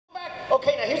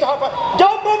now here's the hard part.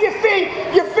 Don't move your feet.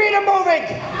 Your feet are moving.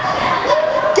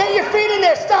 Get your feet in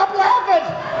there. Stop laughing.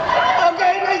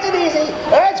 Okay, nice and easy.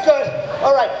 That's good.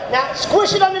 All right, now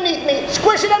squish it underneath me.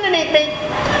 Squish it underneath me.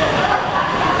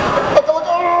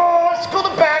 Oh, scoot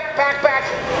it back.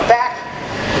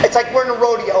 It's like we're in a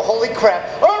rodeo. Holy crap.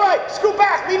 All right, scoot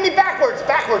back. Lead me backwards.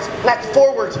 Not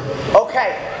forwards.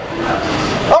 Okay.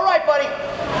 All right, buddy.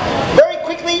 Very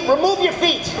quickly, remove your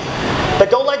feet.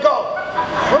 But don't let go.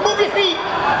 Remove your feet.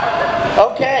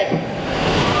 Okay.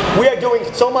 We are doing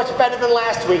so much better than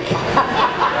last week.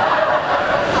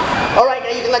 All right, now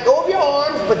you can let go of your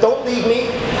arms, but don't leave me.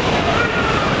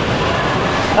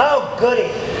 Oh,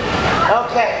 goody.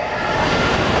 Okay.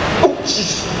 Oh,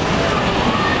 jeez.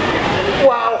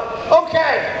 Wow.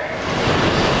 Okay.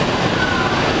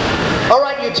 All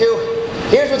right, you two.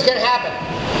 Here's what's going to happen.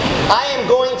 I am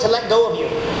going to let go of you.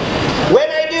 When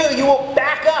I do, you will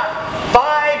back up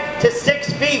 5 to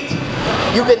 6 feet.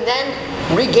 You can then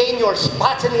regain your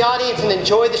spots in the audience and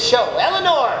enjoy the show.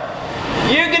 Eleanor,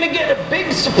 you're going to get a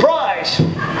big surprise.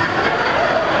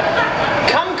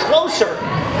 Come closer.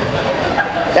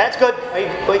 That's good.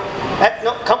 Wait.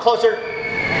 No, come closer.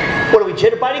 What are we,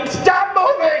 jitterbiting? Stop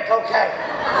moving! Okay.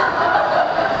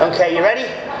 Okay, you ready?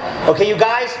 Okay, you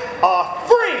guys are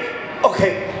free!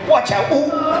 Okay, watch out. Ooh,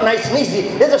 nice and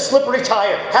easy. There's a slippery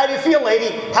tire. How do you feel,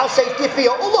 lady? How safe do you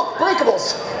feel? Oh, look,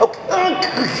 breakables. Okay.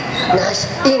 Nice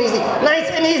and easy. Nice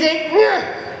and easy.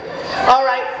 All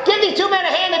right, give these two men a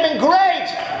hand. They've been great.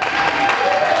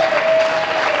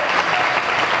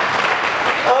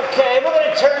 Okay, we're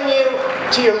going to turn you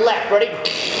to your left. Ready?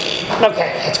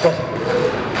 Okay, that's good.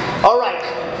 All right,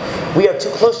 we are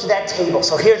too close to that table,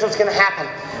 so here's what's going to happen.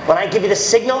 When I give you the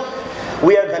signal,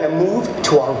 we are going to move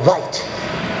to our right.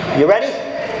 You ready?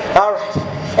 All right,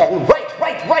 and right.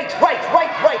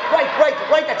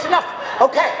 That's enough.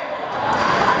 Okay.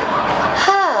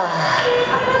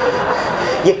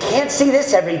 You can't see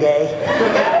this every day.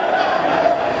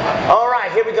 All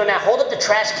right, here we go. Now hold up the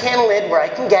trash can lid where I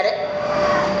can get it.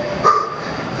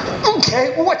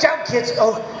 Okay, watch out, kids.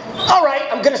 Oh, all right,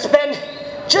 I'm going to spend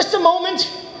just a moment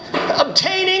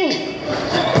obtaining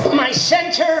my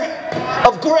center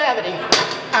of gravity.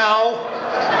 Ow.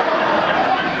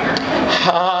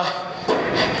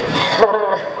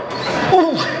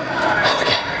 Ooh.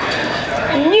 Okay.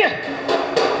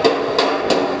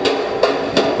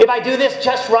 If I do this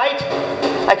just right,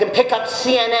 I can pick up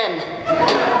CNN.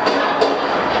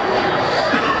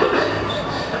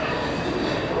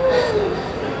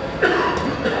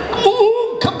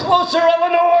 Ooh, come closer,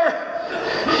 Eleanor.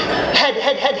 Head.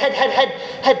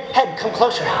 Come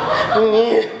closer.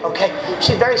 Okay,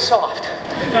 she's very soft.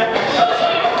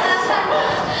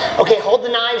 Okay, hold the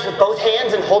knives with both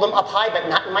hands and hold them up high, but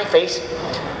not in my face.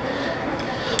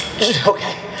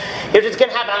 Okay, here's what's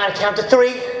gonna happen. I'm gonna count to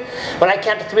 3. When I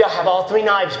count to 3, I'll have all 3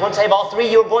 knives. Once I have all 3,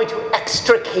 you're going to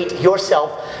extricate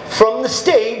yourself from the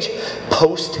stage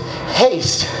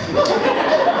post-haste.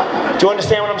 Do you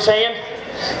understand what I'm saying?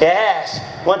 Yes.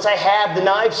 Once I have the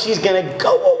knives, she's gonna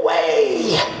go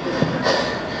away.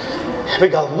 Here we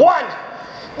go. 1.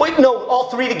 Wait, no, all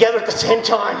 3 together at the same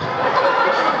time.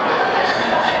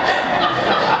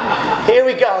 Here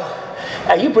we go.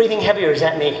 Are you breathing heavy or is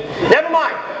that me? Never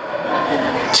mind.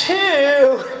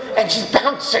 2. And she's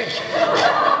bouncing.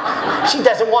 She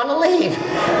doesn't want to leave.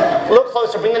 A little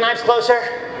closer. Bring the knives closer.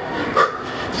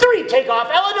 3. Take off.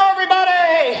 Eleanor,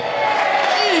 everybody!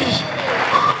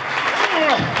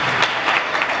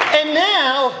 And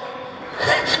now,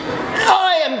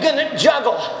 I am going to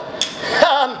juggle.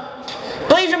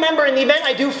 Please remember, in the event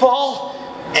I do fall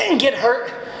and get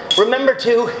hurt, remember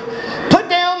to put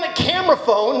down the camera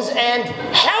phones and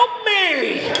help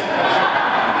me.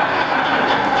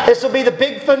 This will be the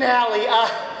big finale.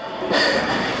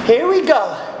 Here we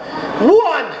go. 1.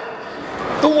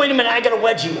 Oh, wait a minute, I got a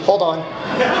wedgie. Hold on.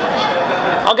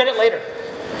 I'll get it later.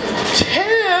 2.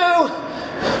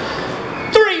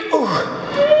 3. Ooh.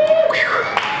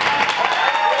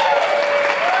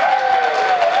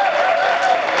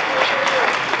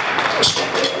 Whew.